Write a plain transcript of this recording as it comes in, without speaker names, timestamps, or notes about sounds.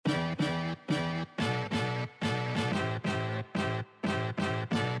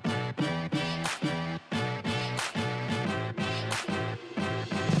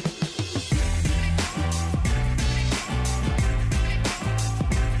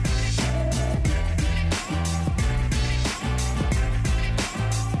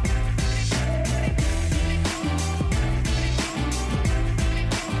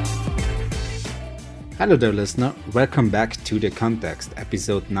Hello there, listener. Welcome back to The Context,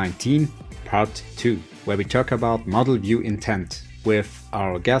 episode 19, part 2, where we talk about model view intent with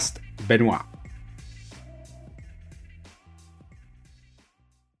our guest, Benoît.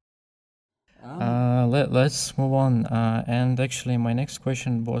 Let's move on. And actually, my next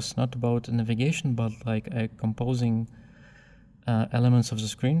question was not about navigation, but like composing elements of the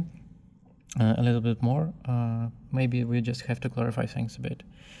screen a little bit more. Maybe we just have to clarify things a bit.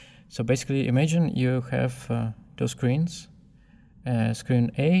 So basically, imagine you have two screens,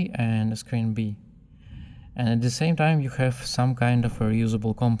 screen A and screen B. And at the same time, you have some kind of a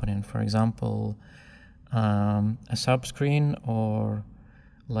reusable component, for example, a subscreen or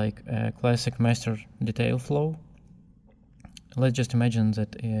like a classic master detail flow. Let's just imagine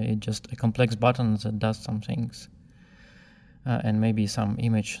that it's just a complex button that does some things and maybe some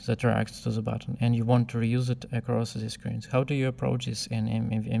image that reacts to the button, and you want to reuse it across the screens. How do you approach this in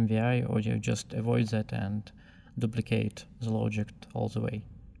MVI, or do you just avoid that and duplicate the logic all the way?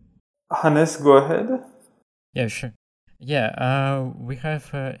 Hannes, go ahead. Yeah, sure. Yeah, we have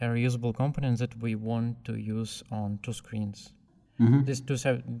a reusable component that we want to use on two screens. Mm-hmm. These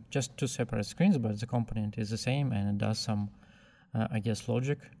just two separate screens, but the component is the same and it does some,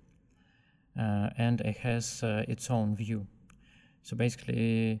 logic, and it has its own view. So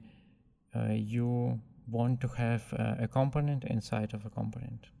basically, you want to have a component inside of a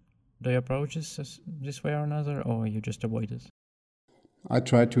component. Do you approach this way or another, or you just avoid this? I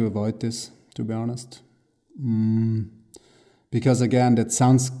try to avoid this, to be honest. Because again, that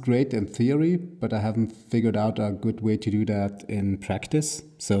sounds great in theory, but I haven't figured out a good way to do that in practice.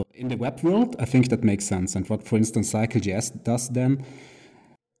 So in the web world, I think that makes sense. And what, for instance, Cycle.js does then,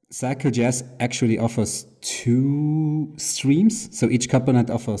 Cycle.js actually offers two streams. So each component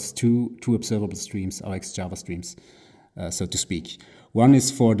offers two observable streams, or Java streams, so to speak. One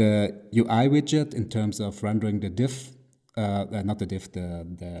is for the UI widget in terms of rendering the div, not the div,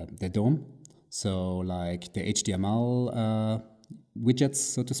 the DOM. So like the HTML widgets,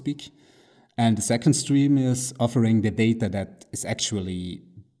 so to speak. And the second stream is offering the data that is actually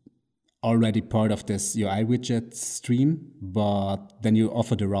already part of this UI widget stream, but then you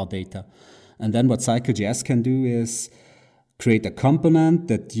offer the raw data. And then what Cycle.js can do is create a component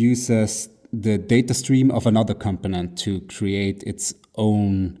that uses the data stream of another component to create its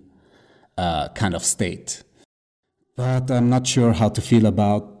own kind of state. But I'm not sure how to feel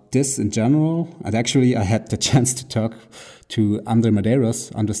about this in general. And actually, I had the chance to talk to Andre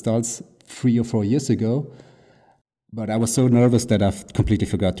Stals 3 or 4 years ago. But I was so nervous that I've completely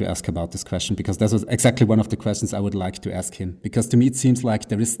forgot to ask about this question, because that was exactly one of the questions I would like to ask him. Because to me, it seems like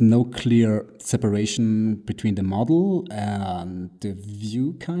there is no clear separation between the model and the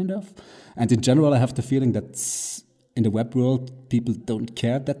view, kind of. And in general, I have the feeling that in the web world, people don't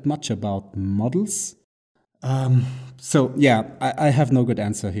care that much about models. So yeah, I have no good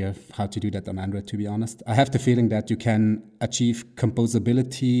answer here how to do that on Android, to be honest. I have the feeling that you can achieve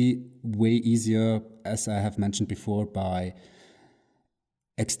composability way easier, as I have mentioned before, by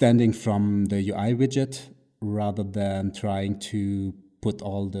extending from the UI widget rather than trying to put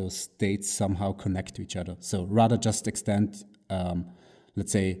all those states somehow connect to each other. So rather just extend,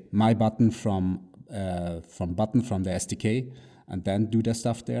 let's say, my button from the SDK, and then do the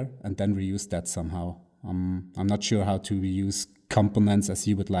stuff there, and then reuse that somehow. I'm not sure how to reuse components as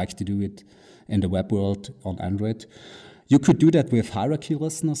you would like to do it in the web world on Android. You could do that with hierarchy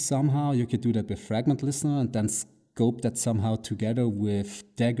listeners somehow. You could do that with fragment listener and then scope that somehow together with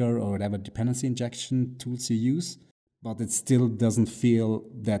Dagger or whatever dependency injection tools you use. But it still doesn't feel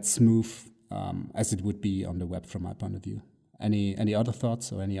that smooth as it would be on the web from my point of view. Any other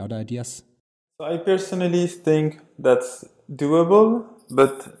thoughts or any other ideas? So I personally think that's doable,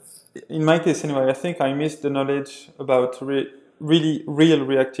 but in my case anyway, I think I missed the knowledge about really real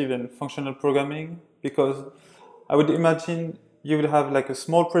reactive and functional programming, because I would imagine you would have like a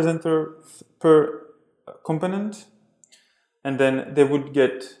small presenter per component, and then they would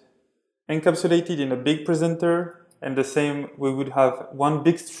get encapsulated in a big presenter, and the same, we would have one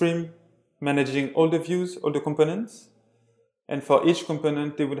big stream managing all the views, all the components, and for each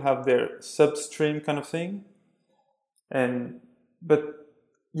component they would have their substream kind of thing. But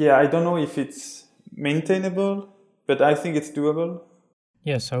yeah, I don't know if it's maintainable, but I think it's doable.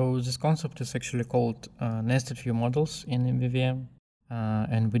 Yeah, so this concept is actually called nested view models in MVVM,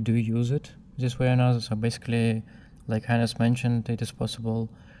 and we do use it this way or another. So basically, like Hannes mentioned, it is possible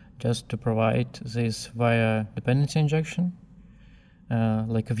just to provide this via dependency injection.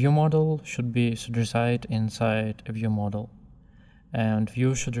 Like a view model should reside inside a view model, and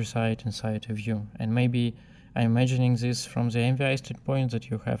view should reside inside a view. And maybe I'm imagining this from the MVI standpoint, that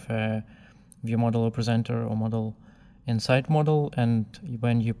you have a view model or presenter or model inside model, and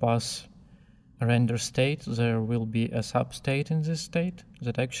when you pass a render state, there will be a sub-state in this state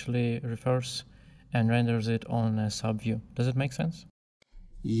that actually refers and renders it on a sub-view. Does it make sense?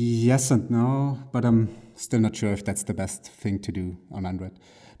 Yes and no, but I'm still not sure if that's the best thing to do on Android.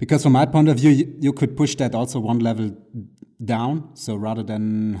 Because from my point of view, you could push that also one level down. So rather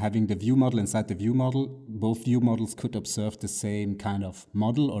than having the view model inside the view model, both view models could observe the same kind of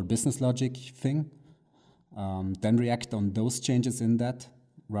model or business logic thing, then react on those changes in that,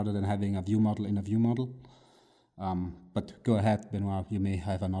 rather than having a view model in a view model. But go ahead, Benoît, you may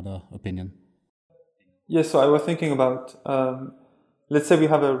have another opinion. Yes, so I was thinking about, let's say we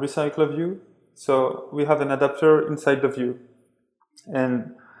have a recycler view. So we have an adapter inside the view.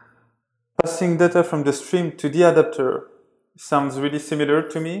 And passing data from the stream to the adapter sounds really similar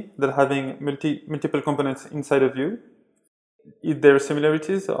to me than having multiple components inside a view. Is there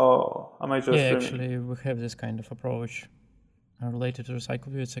similarities, or am I just dreaming? Actually, we have this kind of approach related to recycle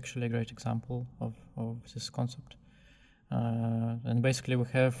view. It's actually a great example of this concept. And basically, we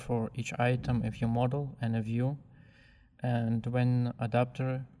have for each item a view model and a view. And when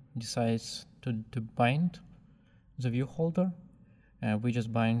adapter decides to bind the view holder, we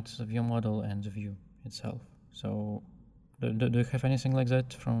just bind the view model and the view itself. So, do you have anything like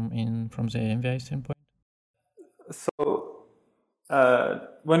that from the MVI standpoint? So,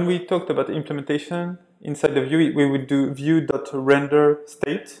 when we talked about implementation inside the view, we would do view.render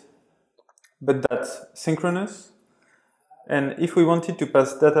state, but that's synchronous. And if we wanted to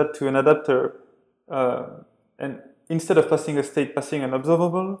pass data to an adapter, and instead of passing a state, passing an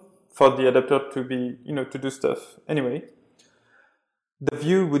observable for the adapter to be, to do stuff anyway, the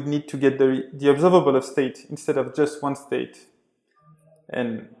view would need to get the observable of state instead of just one state.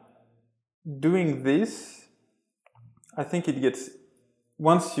 And doing this, I think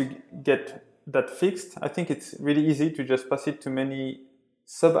once you get that fixed, I think it's really easy to just pass it to many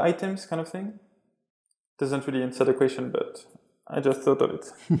sub-items kind of thing. Doesn't really answer the question, but I just thought of it.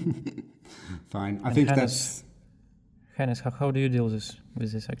 Fine. I think that's... Hannes, how do you deal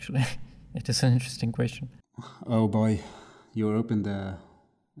with this actually? It is an interesting question. Oh boy, you're open the...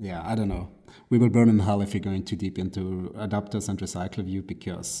 Yeah, I don't know. We will burn in hell if you're going too deep into adapters and recycle view,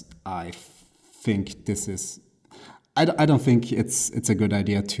 because I think this is... I don't think it's a good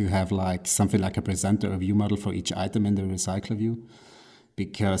idea to have like something like a presenter or view model for each item in the recycler view,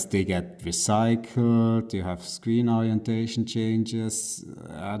 because they get recycled, you have screen orientation changes.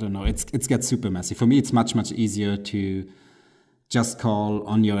 I don't know, it gets super messy. For me, it's much easier to just call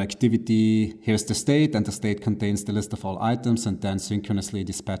on your activity, here's the state, and the state contains the list of all items, and then synchronously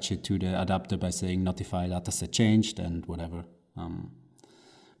dispatch it to the adapter by saying notify dataset changed and whatever.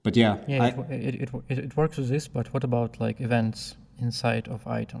 But it works with this, but what about like events inside of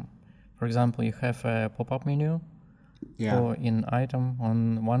item? For example, you have a pop-up menu or in item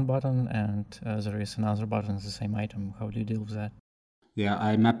on one button, and there is another button in the same item. How do you deal with that? Yeah,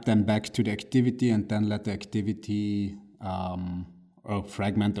 I map them back to the activity and then let the activity or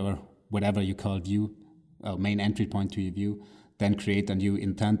fragment or whatever you call view, main entry point to your view, then create a new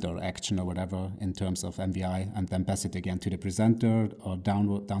intent or action or whatever in terms of MVI, and then pass it again to the presenter or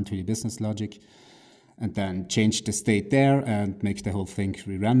down to the business logic, and then change the state there and make the whole thing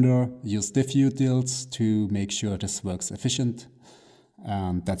re-render. Use diff utils to make sure this works efficient.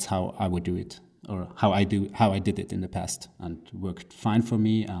 That's how I would do it, or how I did it in the past, and worked fine for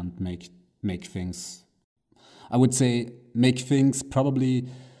me, and make things. I would say make things probably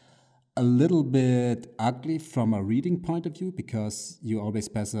a little bit ugly from a reading point of view, because you always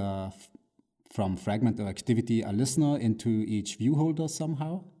pass from fragment or activity a listener into each view holder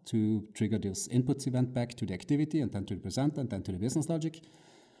somehow to trigger this inputs event back to the activity and then to the presenter and then to the business logic.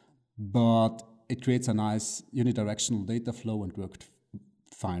 But it creates a nice unidirectional data flow and worked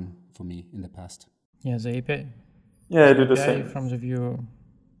fine for me in the past. Yeah, the API. Yeah, I do the same. From the view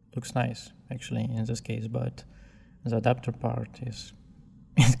looks nice actually in this case, but the adapter part is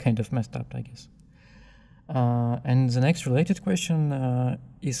kind of messed up, I guess. And the next related question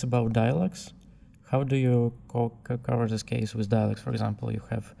is about dialogues. How do you cover this case with dialogues? For example, you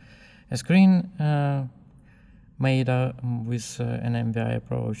have a screen made with an MVI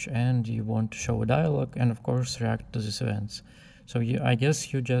approach, and you want to show a dialogue, and of course react to these events. So I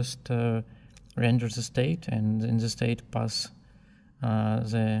guess you just render the state, and in the state pass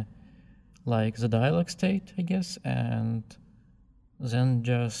the dialogue state, I guess, and then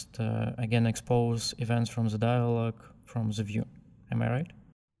just again expose events from the dialogue from the view. Am I right?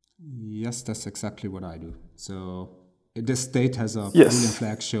 Yes, that's exactly what I do. So this state has a Boolean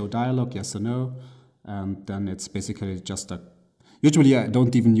flag show dialogue, yes or no, and then it's basically just Usually I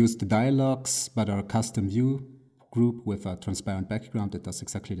don't even use the dialogues, but our custom view group with a transparent background that does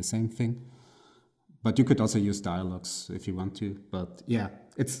exactly the same thing. But you could also use dialogues if you want to. But yeah,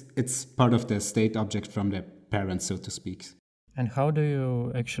 it's part of the state object from the parent, so to speak. And how do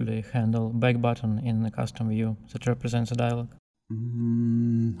you actually handle back button in the custom view that represents a dialogue?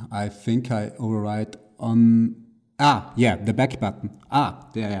 I think I override on... the back button.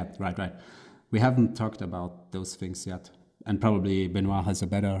 Yeah, right. We haven't talked about those things yet. And probably Benoît has a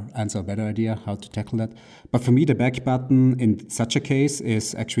better idea how to tackle that. But for me, the back button in such a case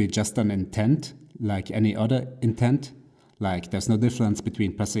is actually just an intent, like any other intent. Like there's no difference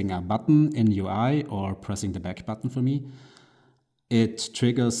between pressing a button in UI or pressing the back button for me. It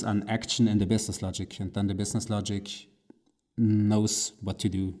triggers an action in the business logic, and then the business logic knows what to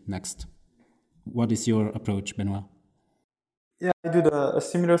do next. What is your approach, Benoît? Yeah, I do a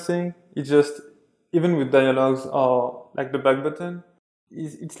similar thing. It's just, even with dialogues or like the back button,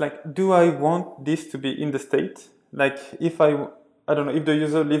 it's like, do I want this to be in the state? Like if I don't know, if the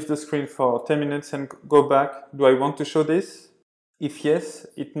user leaves the screen for 10 minutes and go back, do I want to show this? If yes,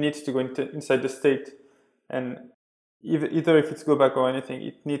 it needs to go inside the state. And either if it's go back or anything,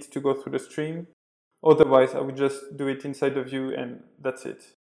 it needs to go through the stream. Otherwise, I would just do it inside the view and that's it.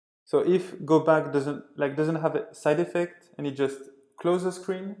 So if go back doesn't have a side effect and it just closes the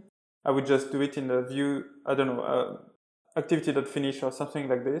screen, I would just do it in the view, activity.finish or something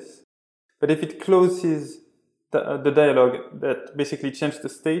like this. But if it closes the dialogue that basically changed the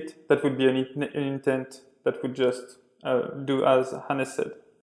state, that would be an intent that would just do as Hannes said.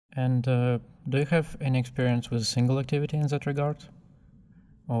 And do you have any experience with a single activity in that regard?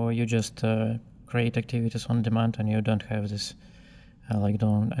 Or you just create activities on demand and you don't have this,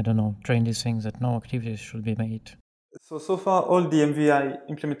 train these things that no activities should be made? So far, all the MVI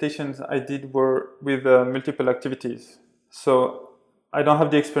implementations I did were with multiple activities. So I don't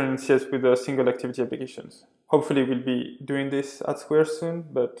have the experience yet with single activity applications. Hopefully we'll be doing this at Square soon,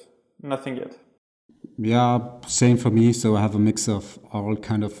 but nothing yet. Yeah, same for me. So I have a mix of all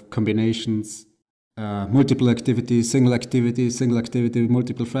kind of combinations. Multiple activity, single activity,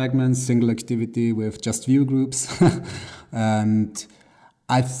 multiple fragments, single activity with just view groups. And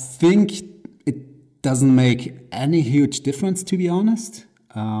I think it doesn't make any huge difference, to be honest.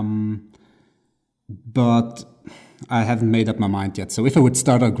 But I haven't made up my mind yet. So if I would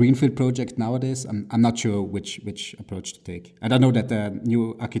start a greenfield project nowadays, I'm not sure which approach to take. And I know that the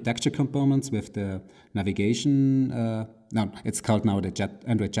new architecture components with the navigation, it's called now the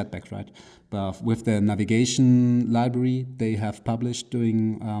Android Jetpack, right? But with the navigation library they have published or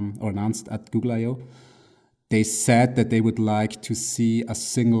announced at Google I/O, they said that they would like to see a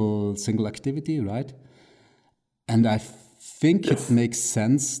single activity, right? And I think it makes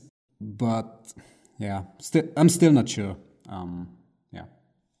sense, but yeah, I'm still not sure.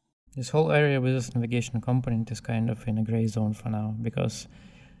 This whole area with this navigation component is kind of in a gray zone for now, because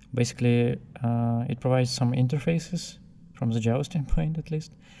basically it provides some interfaces from the Java standpoint at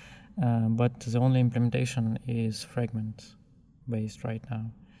least, but the only implementation is fragment based right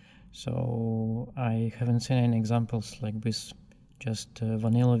now. So I haven't seen any examples like this, just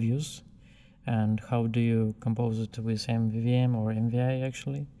vanilla views. And how do you compose it with MVVM or MVI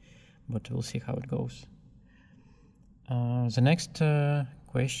actually? But we'll see how it goes. The next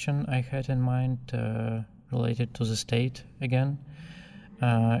question I had in mind related to the state again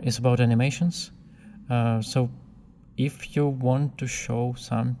is about animations. So if you want to show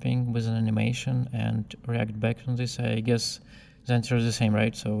something with an animation and react back on this, I guess the answer is the same,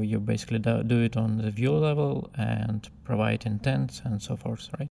 right? So you basically do it on the view level and provide intents and so forth,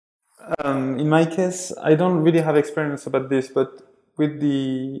 right? In my case, I don't really have experience about this, but with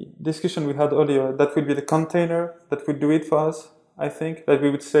the discussion we had earlier, that would be the container that would do it for us, I think. That we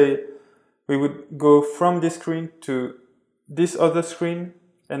would say, we would go from this screen to this other screen,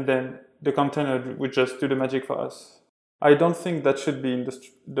 and then the container would just do the magic for us. I don't think that should be in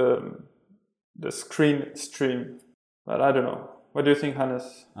the screen stream, but I don't know. What do you think,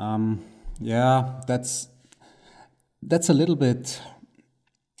 Hannes? Yeah, that's a little bit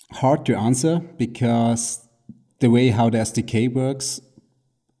hard to answer, because the way how the SDK works,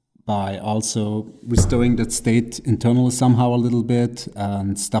 by also restoring that state internally somehow a little bit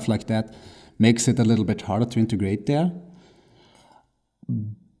and stuff like that, makes it a little bit harder to integrate there.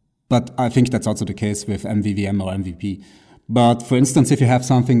 But I think that's also the case with MVVM or MVP. But for instance, if you have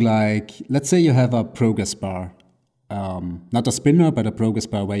something like, let's say you have a progress bar, not a spinner, but a progress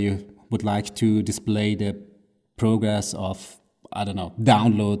bar where you would like to display the progress of, I don't know,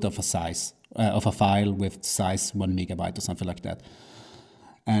 download of a file with size 1 megabyte or something like that.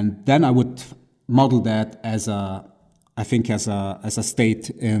 And then I would model that as a I think, as a state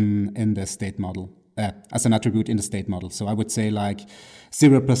in the state model, as an attribute in the state model. So I would say like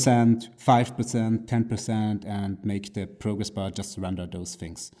 0%, 5%, 10%, and make the progress bar just render those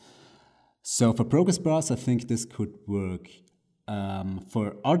things. So for progress bars, I think this could work.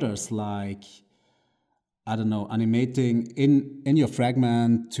 For others, like, I don't know, animating in your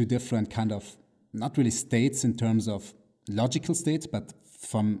fragment to different kind of, not really states in terms of logical states, but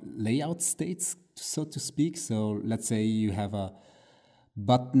from layout states, so to speak. So let's say you have a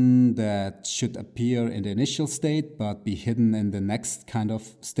button that should appear in the initial state, but be hidden in the next kind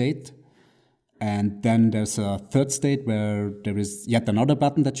of state. And then there's a third state where there is yet another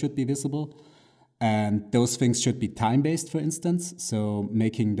button that should be visible. And those things should be time-based, for instance. So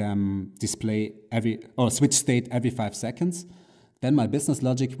making them display switch state every 5 seconds. Then my business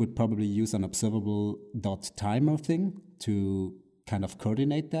logic would probably use an observable.timer thing to kind of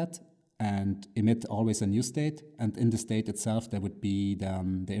coordinate that and emit always a new state. And in the state itself, there would be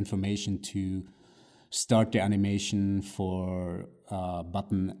then the information to start the animation for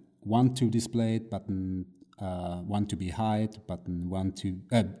button 1 to display it, button 1 to be hide, button 1 to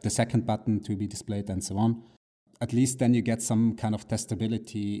the second button to be displayed, and so on. At least then you get some kind of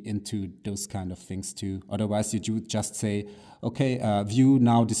testability into those kind of things too. Otherwise, you would just say, okay, view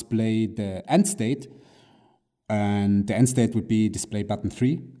now display the end state, and the end state would be display button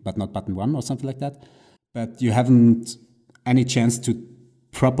 3, but not button 1 or something like that. But you haven't any chance to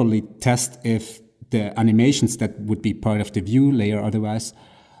properly test if the animations that would be part of the view layer otherwise,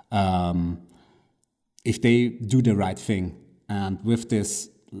 if they do the right thing. And with this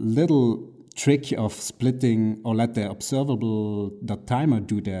little trick of splitting, or let the observable.timer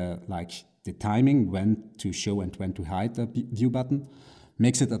do the timing, when to show and when to hide the view button,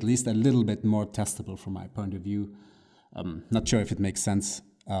 makes it at least a little bit more testable from my point of view. Not sure if it makes sense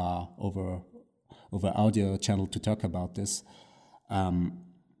over audio channel to talk about this,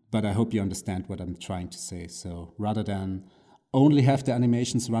 but I hope you understand what I'm trying to say. So rather than only have the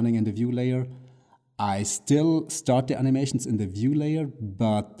animations running in the view layer, I still start the animations in the view layer,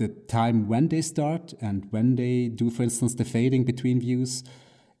 but the time when they start and when they do, for instance, the fading between views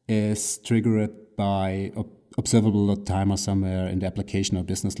is triggered by observable.timer somewhere in the application or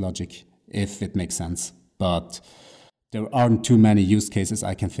business logic, if it makes sense. But there aren't too many use cases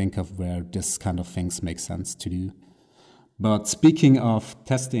I can think of where this kind of things make sense to do. But speaking of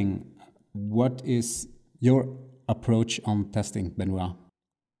testing, what is your approach on testing, Benoît?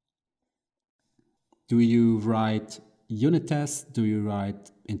 Do you write unit tests? Do you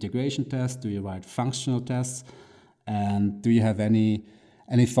write integration tests? Do you write functional tests? And do you have any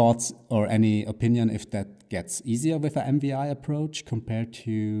thoughts or any opinion if that gets easier with an MVI approach compared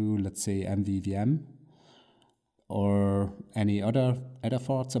to, let's say, MVVM? Or any other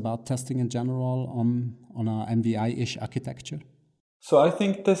thoughts about testing in general on a MVI-ish architecture? So I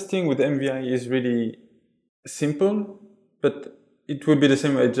think testing with MVI is really simple, but it would be the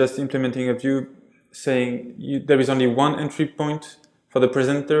same way just implementing a view, saying there is only one entry point for the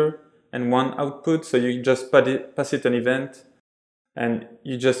presenter and one output. So you just pass it an event and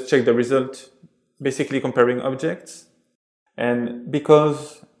you just check the result, basically comparing objects. And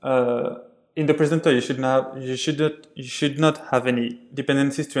because in the presenter you should not have any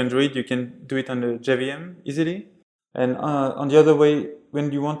dependencies to Android, you can do it on the JVM easily. And on the other way,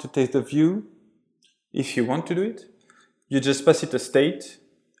 when you want to test the view, if you want to do it, you just pass it a state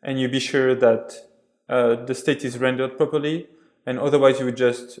and you be sure that the state is rendered properly, and otherwise you would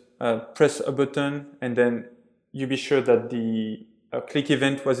just press a button and then you be sure that the click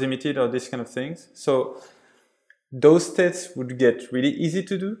event was emitted or these kind of things. So those tests would get really easy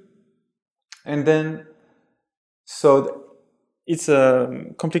to do. And then, so it's a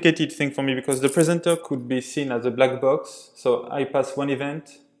complicated thing for me because the presenter could be seen as a black box. So I pass one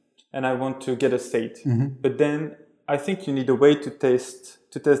event and I want to get a state. Mm-hmm. But then I think you need a way to test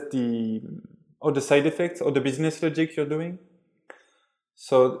all the side effects or the business logic you're doing.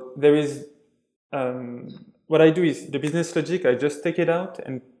 So there is, what I do is the business logic, I just take it out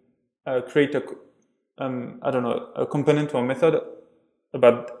and create a component or method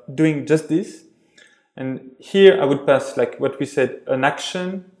about doing just this. And here I would pass, like what we said, an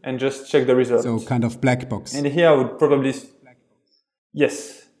action and just check the result. So kind of black box. And here I would probably,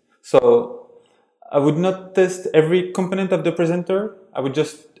 yes. So I would not test every component of the presenter. I would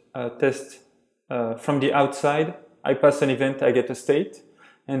just test from the outside. I pass an event, I get a state.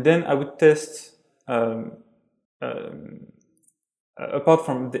 And then I would test apart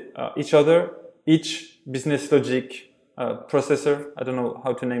from each business logic processor. I don't know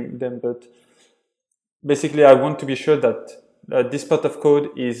how to name them, but basically I want to be sure that this part of code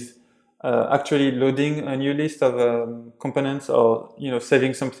is actually loading a new list of components or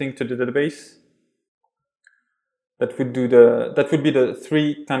saving something to the database. That would be the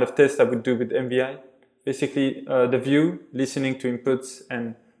three kind of tests I would do with MVI. Basically, the view, listening to inputs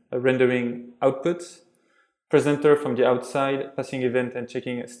and rendering outputs, presenter from the outside, passing event and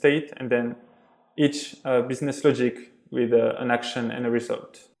checking a state, and then each business logic with an action and a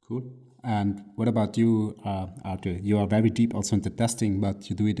result. Cool. And what about you, Arthur? You are very deep also into testing, but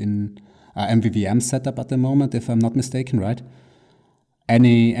you do it in MVVM setup at the moment, if I'm not mistaken, right?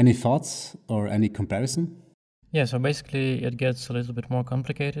 Any thoughts or any comparison? Yeah, so basically it gets a little bit more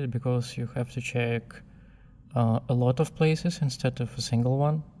complicated because you have to check a lot of places instead of a single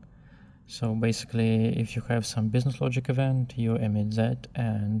one. So basically, if you have some business logic event, you emit that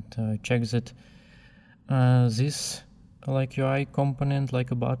and check that this like UI component,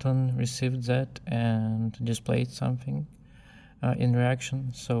 like a button, received that and displayed something in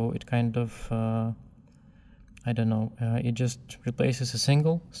reaction. So it kind of, it just replaces a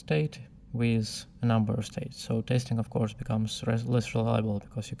single state with a number of states. So testing, of course, becomes less reliable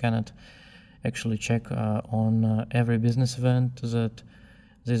because you cannot actually check on every business event that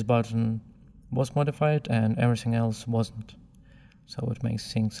this button was modified and everything else wasn't. So it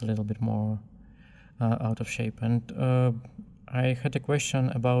makes things a little bit more out of shape. And I had a question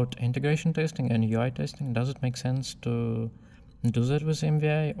about integration testing and UI testing. Does it make sense to do that with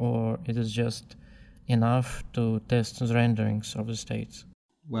MVI, or it is just enough to test the renderings of the states?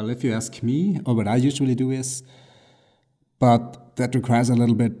 Well, if you ask me, or what I usually do is, but that requires a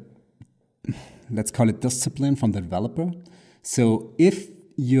little bit, let's call it discipline from the developer. So if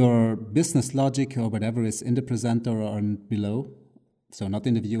your business logic or whatever is in the presenter or below, so not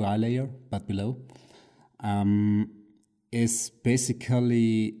in the UI layer, but below, is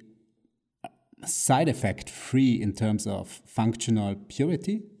basically side effect free in terms of functional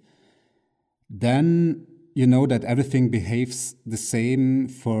purity, then you know that everything behaves the same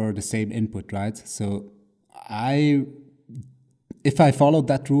for the same input, right? So if I follow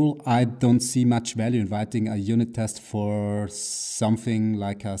that rule, I don't see much value in writing a unit test for something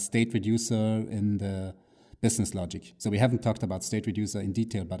like a state reducer in the business logic. So we haven't talked about state reducer in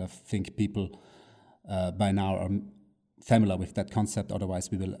detail, but I think people by now are familiar with that concept. Otherwise,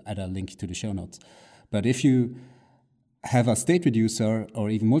 we will add a link to the show notes. But if you have a state reducer or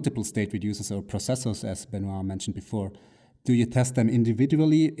even multiple state reducers or processors, as Benoît mentioned before, do you test them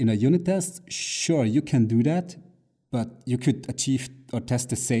individually in a unit test? Sure, you can do that, but you could achieve or test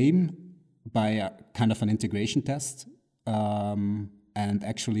the same by a kind of an integration test. And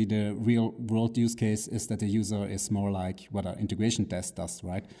actually the real world use case is that the user is more like what an integration test does,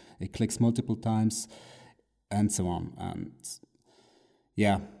 right? It clicks multiple times and so on. And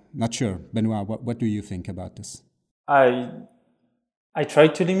yeah, not sure. Benoît, what do you think about this? I try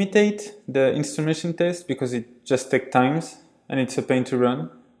to limitate the instrumentation test because it just takes times and it's a pain to run.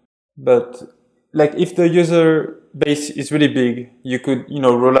 But like if the user base is really big, you could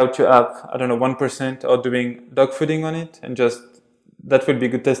roll out your app, 1% or doing dog fooding on it, and just that would be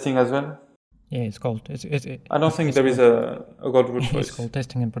good testing as well. Yeah, it's called. I don't think there is a gold rule for it. It's called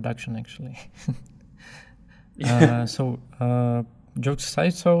testing in production, actually. Jokes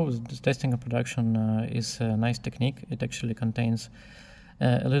aside, so testing in production is a nice technique. It actually contains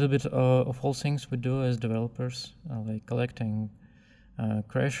a little bit of all things we do as developers, like collecting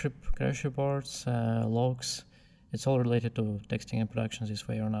crash reports, logs. It's all related to testing in production this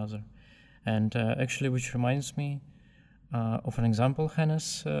way or another. And actually, which reminds me of an example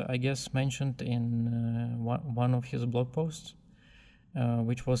Hannes, I guess, mentioned in one of his blog posts,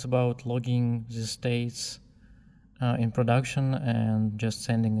 which was about logging the states in production and just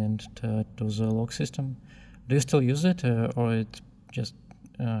sending it to the log system. Do you still use it, or it just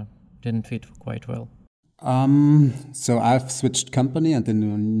didn't fit quite well? So I've switched company, and in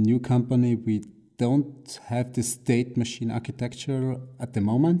a new company we don't have the state machine architecture at the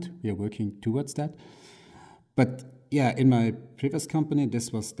moment. We are working towards that. But yeah, in my previous company,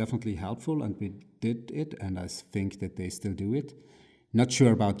 this was definitely helpful, and we did it, and I think that they still do it. Not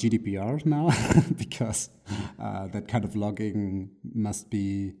sure about GDPR now, because that kind of logging must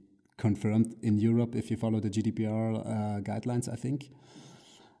be confirmed in Europe if you follow the GDPR guidelines, I think.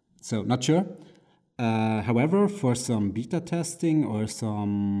 So not sure. However, for some beta testing or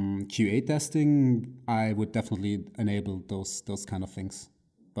some QA testing, I would definitely enable those kind of things.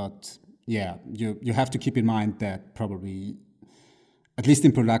 But yeah, you have to keep in mind that probably, at least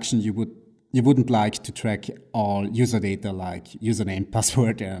in production, you wouldn't like to track all user data like username,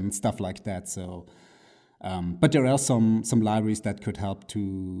 password, and stuff like that. So, but there are some libraries that could help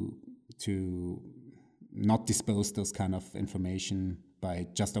to not dispose those kind of information by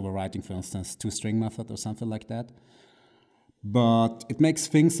just overriding, for instance, toString method or something like that. But it makes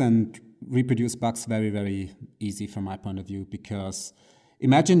things and reproduce bugs very, very easy from my point of view, because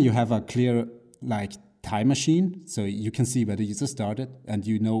imagine you have a clear time machine, so you can see where the user started and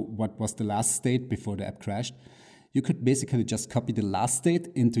you know what was the last state before the app crashed. You could basically just copy the last state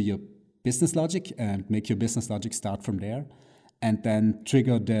into your business logic and make your business logic start from there, and then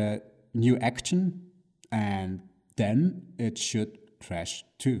trigger the new action, and then it should crash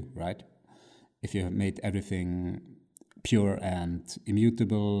too, right? If you have made everything pure and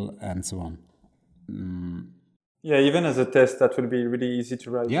immutable and so on. Yeah, even as a test, that would be really easy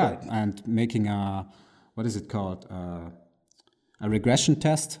to write. Yeah, right? and making a regression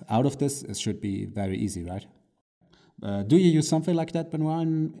test out of this, it should be very easy, right? Do you use something like that, Benoît,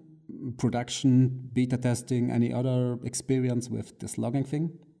 in production, beta testing, any other experience with this logging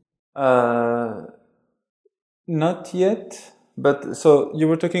thing? Not yet, but so you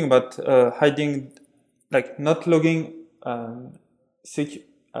were talking about hiding, not logging. I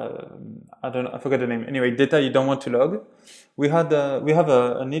forgot the name. Anyway, data you don't want to log. We have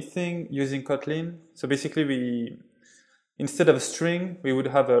a neat thing using Kotlin. So basically, instead of a string, we would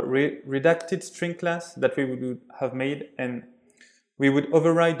have a redacted string class that we would have made, and we would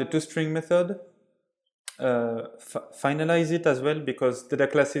override the toString method, finalize it as well, because data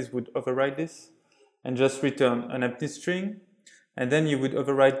classes would override this, and just return an empty string. And then you would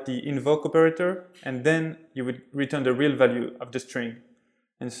override the invoke operator, and then you would return the real value of the string.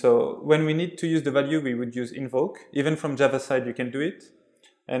 And so when we need to use the value, we would use invoke. Even from Java side, you can do it.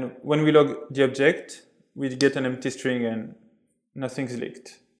 And when we log the object, we get an empty string and nothing's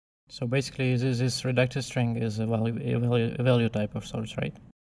leaked. So basically, this redacted string is a value type of sorts, right?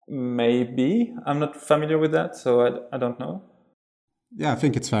 Maybe. I'm not familiar with that, so I don't know. Yeah, I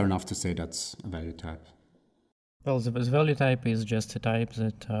think it's fair enough to say that's a value type. Well, the value type is just a type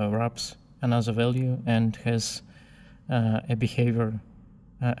that wraps another value and has a behavior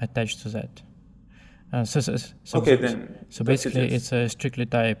attached to that. So basically, it's a strictly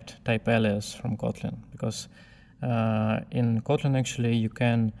typed type alias from Kotlin, because in Kotlin actually you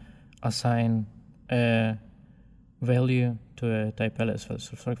can assign a value to a type alias.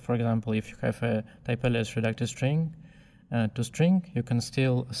 So for example, if you have a type alias redacted string to string, you can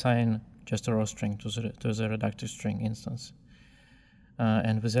still assign just a raw string to the redacted string instance.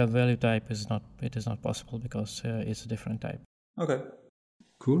 And with that value type, it is not possible, because it's a different type. Okay.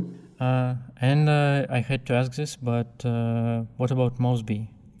 Cool. And I had to ask this, but what about Mosby?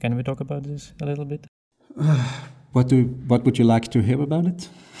 Can we talk about this a little bit? What would you like to hear about it?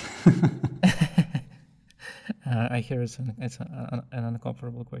 I hear it's an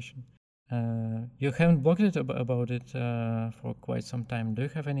uncomfortable question. You haven't blogged about it for quite some time. Do you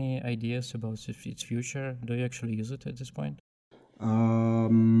have any ideas about its future? Do you actually use it at this point?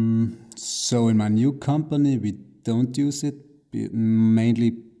 So in my new company, we don't use it,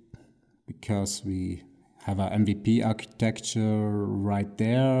 mainly because we have our MVP architecture right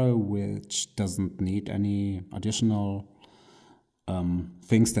there, which doesn't need any additional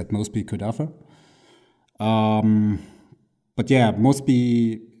things that Mosby could offer. But yeah,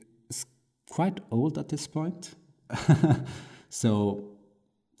 Mosby is quite old at this point. So,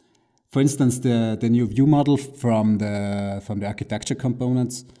 for instance, the new view model from the architecture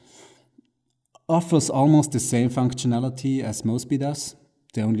components offers almost the same functionality as Mosby does.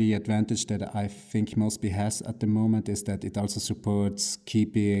 The only advantage that I think Mosby has at the moment is that it also supports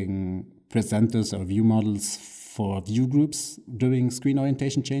keeping presenters or view models for view groups during screen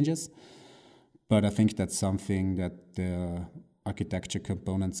orientation changes. But I think that's something that the architecture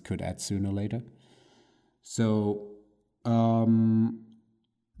components could add sooner or later. So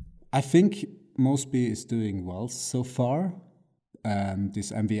I think Mosby is doing well so far.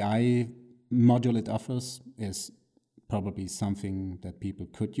 This MVI module it offers is probably something that people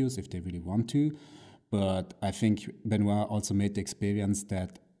could use if they really want to. But I think Benoît also made the experience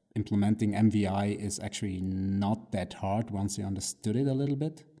that implementing MVI is actually not that hard once you understood it a little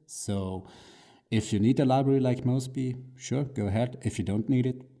bit. So if you need a library like Mosby, sure, go ahead. If you don't need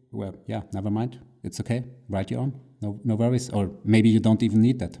it, well, yeah, never mind. It's okay. Write your own. No worries. Or maybe you don't even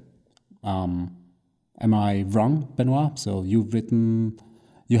need that. Am I wrong, Benoît? So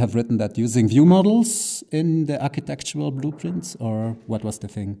you have written that using view models in the architectural blueprints, or what was the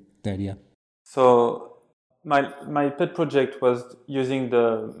idea? So my pet project was using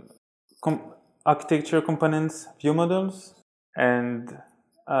the architecture components view models, and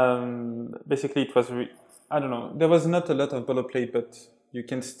basically it was I don't know. There was not a lot of boilerplate, but you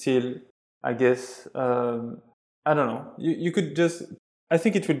can still, I guess, I don't know. You could just I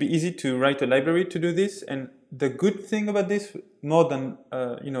think it would be easy to write a library to do this. And the good thing about this, more than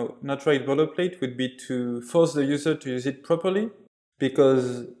not write boilerplate, would be to force the user to use it properly,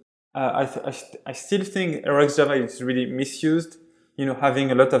 because I still think RxJava is really misused.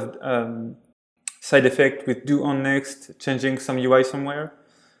 Having a lot of side effect with do on next, changing some UI somewhere.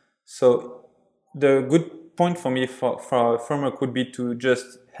 So the good point for me for our framework would be to just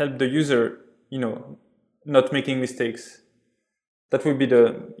help the user, not making mistakes. That would be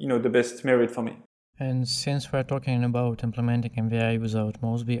the best merit for me. And since we're talking about implementing MVI without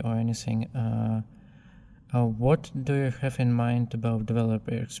Mosby or anything, what do you have in mind about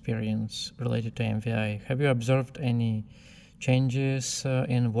developer experience related to MVI? Have you observed any changes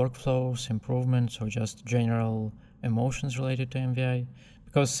in workflows, improvements, or just general emotions related to MVI?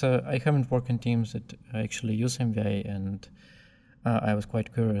 Because I haven't worked in teams that actually use MVI, and I was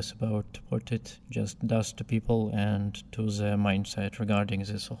quite curious about what it just does to people and to the mindset regarding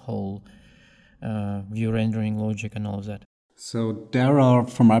this whole view rendering logic and all of that. So there are,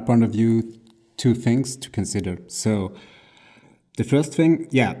 from my point of view, two things to consider. So the first thing,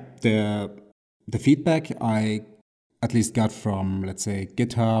 the feedback I at least got from, let's say,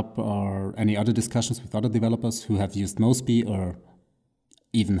 GitHub or any other discussions with other developers who have used Mosby or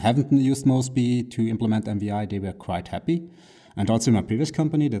even haven't used Mosby to implement MVI, they were quite happy. And also in my previous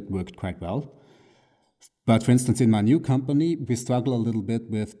company, that worked quite well. But for instance, in my new company, we struggle a little bit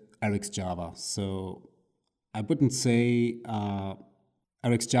with RxJava. So I wouldn't say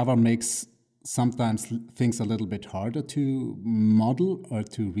RxJava makes sometimes things a little bit harder to model or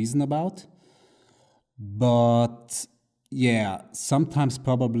to reason about. But yeah, sometimes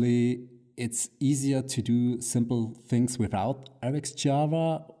probably it's easier to do simple things without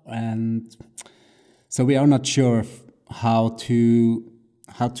RxJava. And so we are not sure how to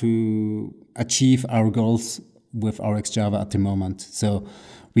achieve our goals with RxJava at the moment. So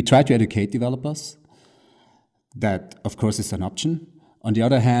we try to educate developers. That, of course, is an option. On the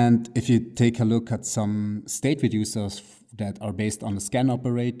other hand, if you take a look at some state reducers that are based on a scan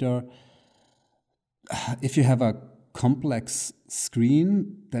operator, if you have a complex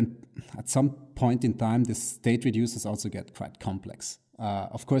screen, then at some point in time, the state reducers also get quite complex.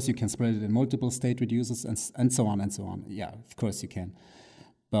 Of course, you can spread it in multiple state reducers and so on and so on. Yeah, of course you can.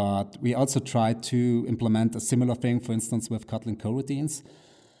 But we also tried to implement a similar thing, for instance, with Kotlin coroutines.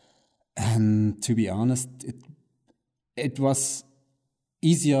 And to be honest, it was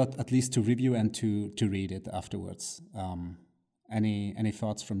easier at least to review and to read it afterwards. Any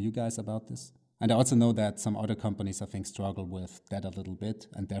thoughts from you guys about this? And I also know that some other companies, I think, struggle with that a little bit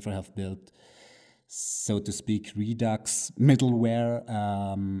and therefore have built, so to speak, Redux middleware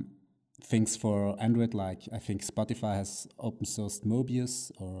things for Android, like I think Spotify has open sourced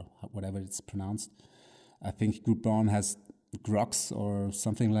Mobius or whatever it's pronounced. I think Groupon has Grox or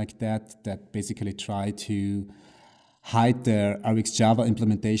something like that basically try to hide their RxJava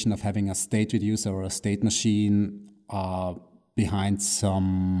implementation of having a state reducer or a state machine behind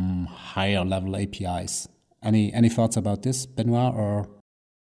some higher level APIs. Any thoughts about this, Benoît? Or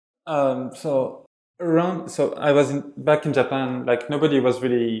So I was back in Japan. Like nobody was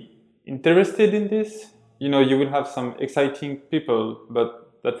really interested in this. You will have some exciting people,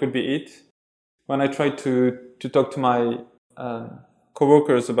 but that would be it. When I tried to talk to my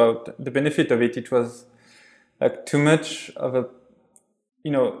coworkers about the benefit of it, it was like too much of a,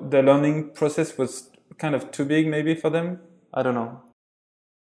 the learning process was kind of too big maybe for them. I don't know.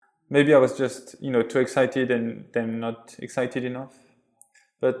 Maybe I was just, too excited and them not excited enough.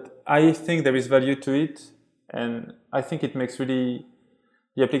 But I think there is value to it. And I think it makes really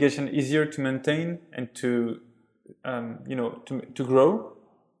the application easier to maintain and to grow.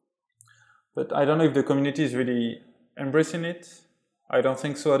 But I don't know if the community is really embracing it. I don't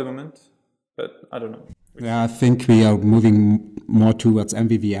think so at the moment, but I don't know. Yeah, I think we are moving more towards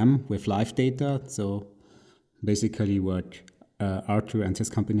MVVM with live data. So basically what Arthur and his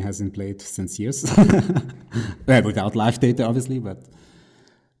company has in place since years. Without live data, obviously,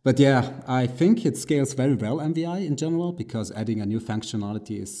 but yeah, I think it scales very well, MVI in general, because adding a new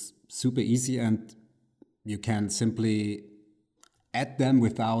functionality is super easy and you can simply add them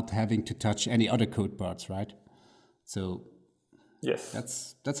without having to touch any other code parts, right? So yes,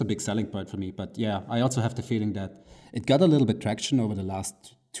 that's a big selling point for me. But yeah, I also have the feeling that it got a little bit traction over the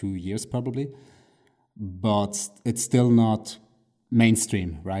last 2 years probably, but it's still not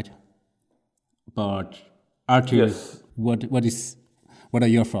mainstream, right? But Arthur, yes. What are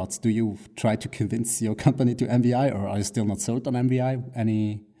your thoughts? Do you try to convince your company to MVI, or are you still not sold on MVI?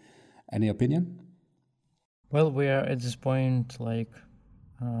 Any opinion? Well, we are at this point, like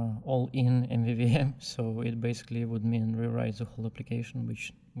all in MVVM, so it basically would mean rewrite the whole application,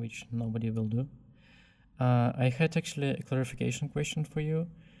 which nobody will do. I had actually a clarification question for you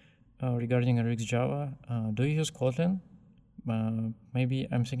regarding RxJava. Do you use Kotlin? Maybe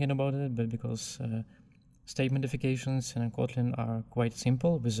I'm thinking about it, but because state modifications in Kotlin are quite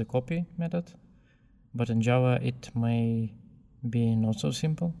simple with the copy method, but in Java it may be not so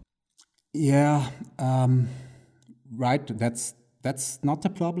simple. Yeah, right. That's not the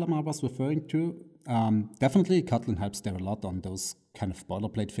problem I was referring to. Definitely, Kotlin helps there a lot on those kind of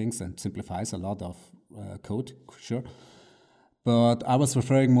boilerplate things and simplifies a lot of code, sure. But I was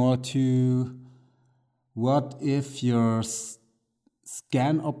referring more to what if your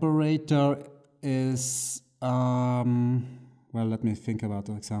scan operator is well, let me think about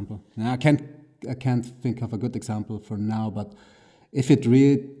an example. I can't think of a good example for now, but if it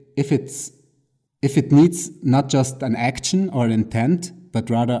needs not just an action or an intent, but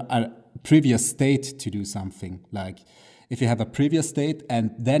rather a previous state to do something, like if you have a previous state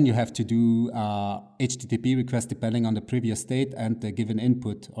and then you have to do HTTP request depending on the previous state and the given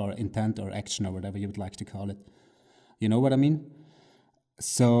input or intent or action or whatever you would like to call it. You know what I mean?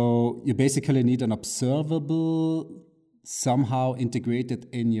 So you basically need an observable somehow integrated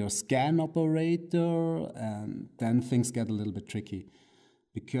in your scan operator, and then things get a little bit tricky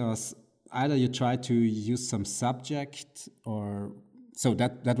because either you try to use some subject or so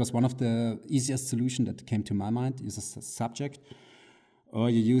that was one of the easiest solution that came to my mind, use a subject, or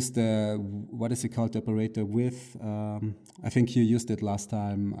you use the, what is it called, the operator with, I think you used it last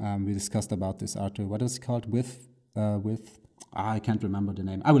time, we discussed about this, Arthur, what is it called, with, I can't remember the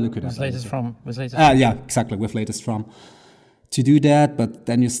name, I will look it up. With latest from. Yeah, exactly, with latest from. To do that, but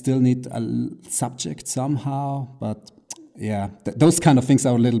then you still need a subject somehow, but yeah, those kind of things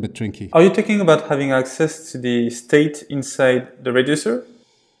are a little bit tricky. Are you talking about having access to the state inside the reducer?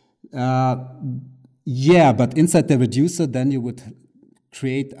 Yeah, but inside the reducer, then you would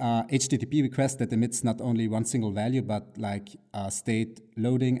create a HTTP request that emits not only one single value, but like a state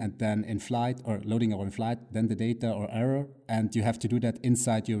loading and then in flight, or loading or in flight, then the data or error. And you have to do that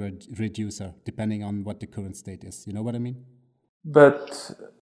inside your reducer, depending on what the current state is. You know what I mean? But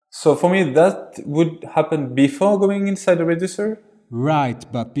so for me, that would happen before going inside the reducer? Right,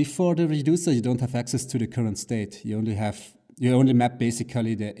 but before the reducer, you don't have access to the current state. You only map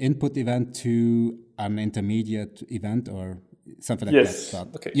basically the input event to an intermediate event or something like yes.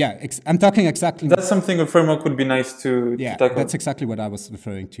 that. But okay. Yeah, I'm talking exactly. That's something a framework would be nice to tackle. That's exactly what I was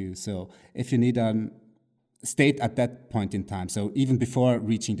referring to. So if you need a state at that point in time, so even before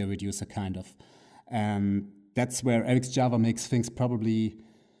reaching the reducer, kind of, that's where RxJava makes things probably.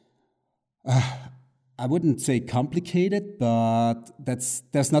 I wouldn't say complicated, but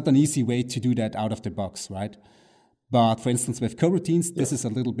there's not an easy way to do that out of the box, right? But for instance, with coroutines, this is a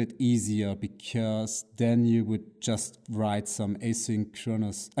little bit easier because then you would just write some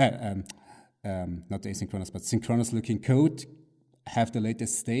asynchronous, not asynchronous, but synchronous looking code, have the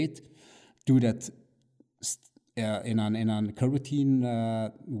latest state, do that in a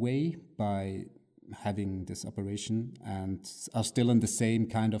coroutine way by having this operation, and are still in the same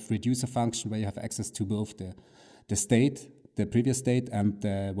kind of reducer function where you have access to both the state, the previous state, and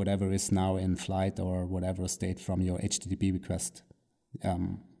whatever is now in flight or whatever state from your HTTP request.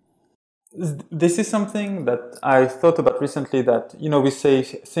 This is something that I thought about recently, that, we say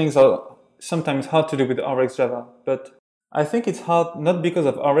things are sometimes hard to do with RxJava, but I think it's hard not because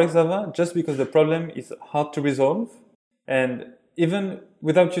of RxJava, just because the problem is hard to resolve. And even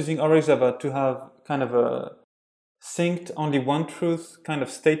without using RxJava, to have kind of a synced only one truth kind of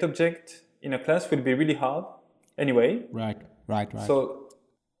state object in a class would be really hard anyway. Right. So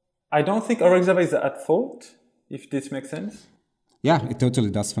I don't think RxJava is at fault, if this makes sense. Yeah, it totally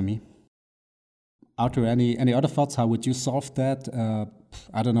does for me. Arthur, any other thoughts? How would you solve that?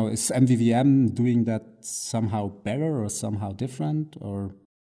 I don't know, is MVVM doing that somehow better or somehow different? Or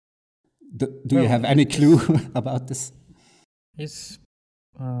do you have any clue about this? It's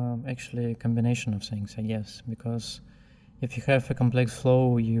actually a combination of things, I guess, because if you have a complex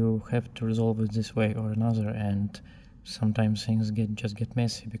flow, you have to resolve it this way or another, and sometimes things just get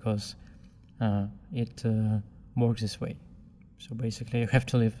messy because it works this way. So basically, you have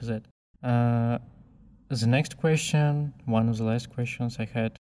to live with it. The next question, one of the last questions I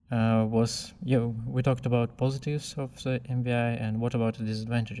had, was, we talked about positives of the MVI, and what about the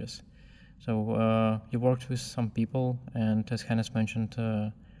disadvantages? So you worked with some people, and as Hannes mentioned,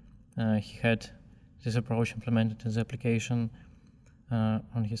 he had this approach implemented in the application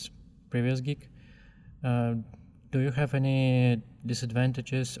on his previous gig. do you have any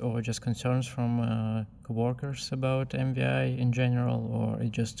disadvantages or just concerns from coworkers about MVI in general, or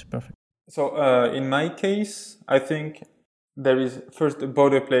it's just perfect? So in my case, I think there is first a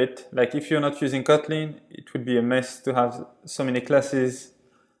boilerplate. Like if you're not using Kotlin, it would be a mess to have so many classes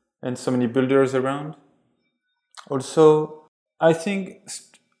and so many builders around. Also, I think,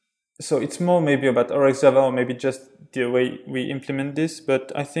 so it's more maybe about reusable or maybe just the way we implement this,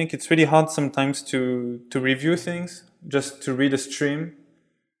 but I think it's really hard sometimes to review things, just to read a stream.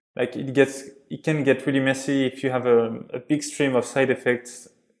 Like it can get really messy if you have a big stream of side effects,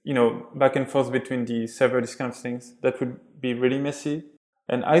 back and forth between the server, these kind of things. That would be really messy.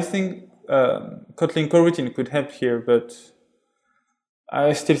 And I think Kotlin coroutine could help here, but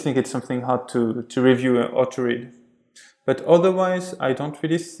I still think it's something hard to review or to read. But otherwise, I don't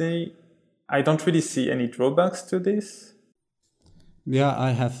really see any drawbacks to this. Yeah,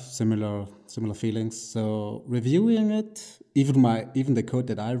 I have similar feelings. So reviewing it, even the code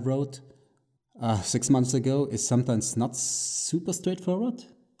that I wrote 6 months ago is sometimes not super straightforward.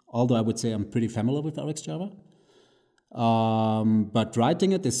 Although I would say I'm pretty familiar with RxJava. But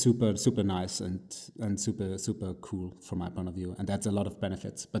writing it is super nice and super cool from my point of view, and that's a lot of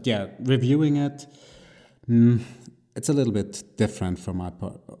benefits. But yeah, reviewing it, it's a little bit different from my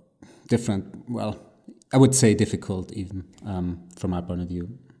well, I would say difficult even from my point of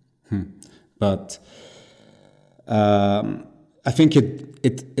view. But I think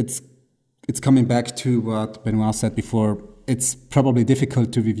it's coming back to what Benoît said before. It's probably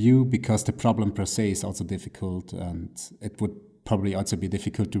difficult to review because the problem per se is also difficult, and it would probably also be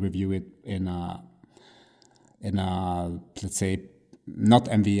difficult to review it in a let's say not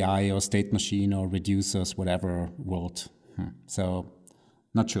MVI or state machine or reducers, whatever world. So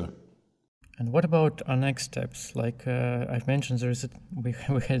not sure. And what about our next steps? Like I've mentioned, we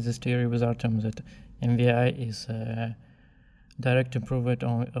had this theory with Artem that MVI is a direct improvement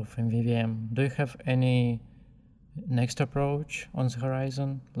of MVVM. Do you have any next approach on the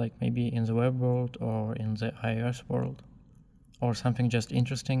horizon, like maybe in the web world or in the iOS world, or something just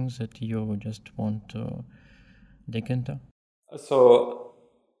interesting that you just want to dig into? So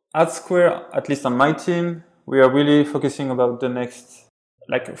at Square, at least on my team, we are really focusing about the next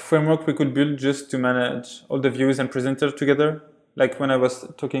framework we could build just to manage all the views and presenters together. Like when I was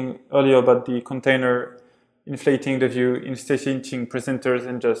talking earlier about the container, inflating the view, instantiating presenters,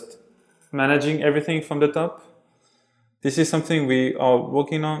 and just managing everything from the top. This is something we are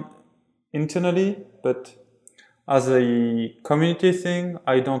working on internally, but as a community thing,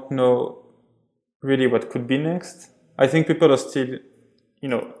 I don't know really what could be next. I think people are still,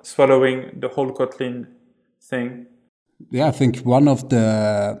 swallowing the whole Kotlin thing. Yeah, I think one of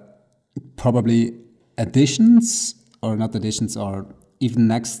the probably additions, or not additions, or even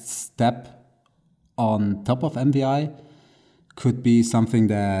next step on top of MVI could be something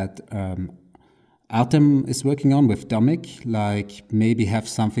that Artem is working on with Domic, like maybe have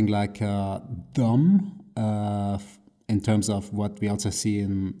something like a DOM in terms of what we also see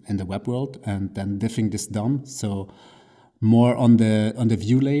in the web world, and then diffing this DOM, so more on the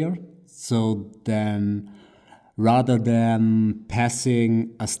view layer. So then rather than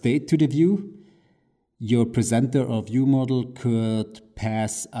passing a state to the view, your presenter or view model could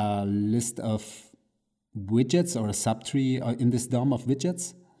pass a list of widgets or a subtree in this DOM of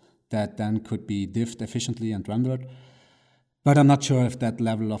widgets that then could be diffed efficiently and rendered. But I'm not sure if that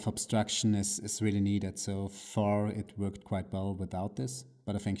level of abstraction is really needed. So far, it worked quite well without this.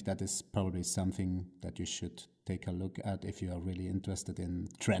 But I think that is probably something that you should take a look at if you are really interested in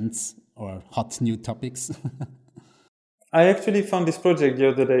trends or hot new topics. I actually found this project the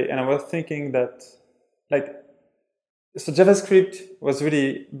other day, and I was thinking that, so JavaScript was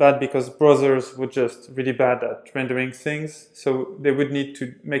really bad because browsers were just really bad at rendering things. So they would need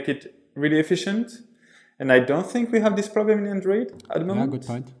to make it really efficient. And I don't think we have this problem in Android at the moment. Yeah, good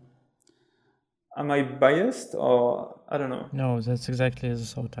point. Am I biased, or I don't know? No, that's exactly the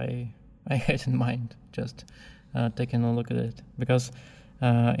thought I had in mind, just taking a look at it. Because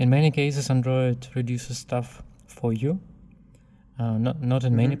in many cases, Android reduces stuff for you. Not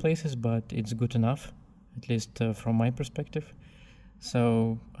in many places, but it's good enough, at least from my perspective.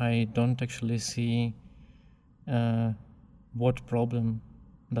 So I don't actually see what problem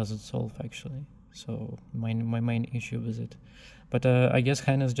does it solve, actually. So my main issue with it. But I guess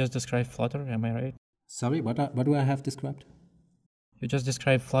Hannes just described Flutter, am I right? Sorry, what do I have described? You just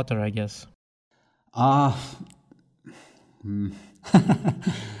described Flutter, I guess. I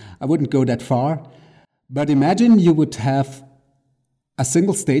wouldn't go that far. But imagine you would have a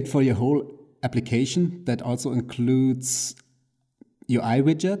single state for your whole application that also includes UI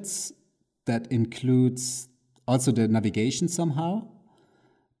widgets, that includes also the navigation somehow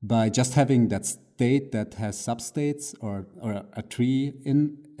by just having that state that has substates or a tree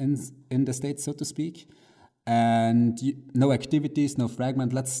in the state, so to speak. And no activities, no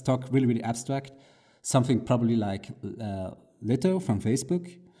fragment. Let's talk really, really abstract. Something probably like Litto from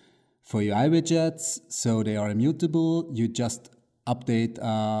Facebook for UI widgets. So they are immutable. You just update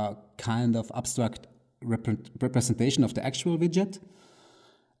a kind of abstract representation of the actual widget.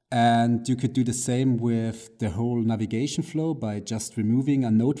 And you could do the same with the whole navigation flow by just removing a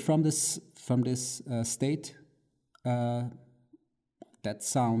node from this state. That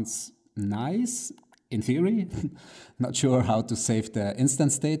sounds nice in theory. Not sure how to save the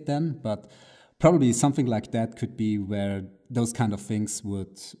instant state then, but probably something like that could be where those kind of things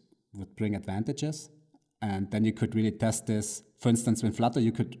would bring advantages. And then you could really test this. For instance, with Flutter,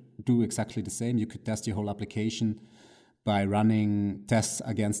 you could do exactly the same. You could test your whole application by running tests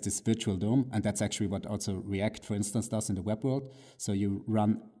against this virtual DOM. And that's actually what also React, for instance, does in the web world. So you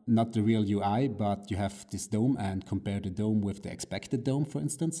run not the real UI, but you have this DOM and compare the DOM with the expected DOM, for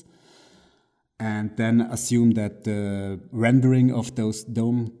instance. And then assume that the rendering of those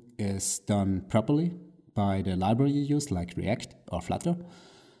DOM is done properly by the library you use, like React or Flutter.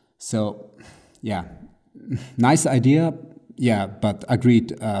 So, yeah, nice idea. Yeah, but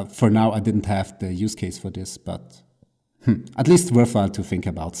agreed. For now, I didn't have the use case for this, but at least worthwhile to think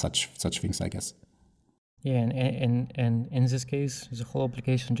about such things, I guess. Yeah, and in this case, the whole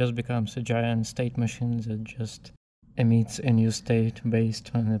application just becomes a giant state machine that just emits a new state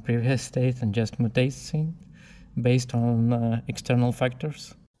based on the previous state and just mutates it based on external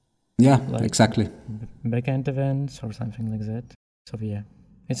factors. Yeah, like exactly. Backend events or something like that. So yeah,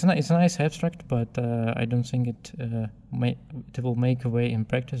 it's a nice abstract, but I don't think it will make a way in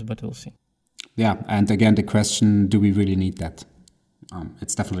practice, but we'll see. Yeah, and again, the question: do we really need that?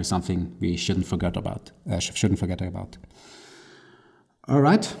 It's definitely something we shouldn't forget about. All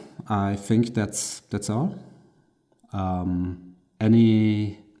right, I think that's all.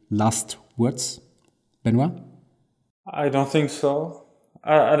 Any last words, Benoît? I don't think so.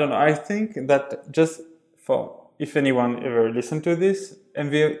 I don't know. I think that just for if anyone ever listened to this,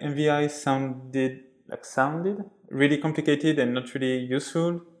 MVI sounded really complicated and not really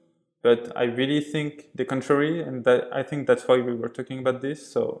useful. But I really think the contrary, and that I think that's why we were talking about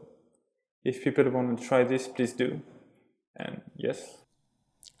this. So if people want to try this, please do. And yes.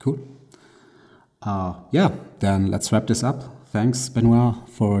 Cool. Yeah, then let's wrap this up. Thanks, Benoît,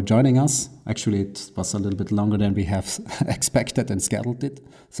 for joining us. Actually, it was a little bit longer than we have expected and scheduled it.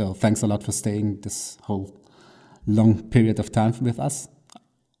 So thanks a lot for staying this whole long period of time with us.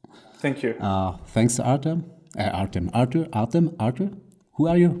 Thank you. Thanks to Artem. Arthur? Who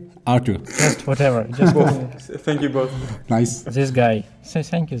are you? Arthur. Just whatever. Just both. Thank you both. Nice. This guy. Say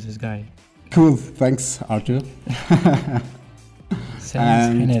thank you, this guy. Cool. Thanks, Arthur.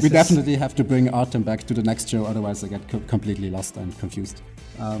 And we definitely have to bring Artem back to the next show, otherwise I get completely lost and confused.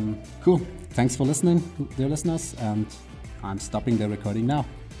 Cool. Thanks for listening, dear listeners, and I'm stopping the recording now.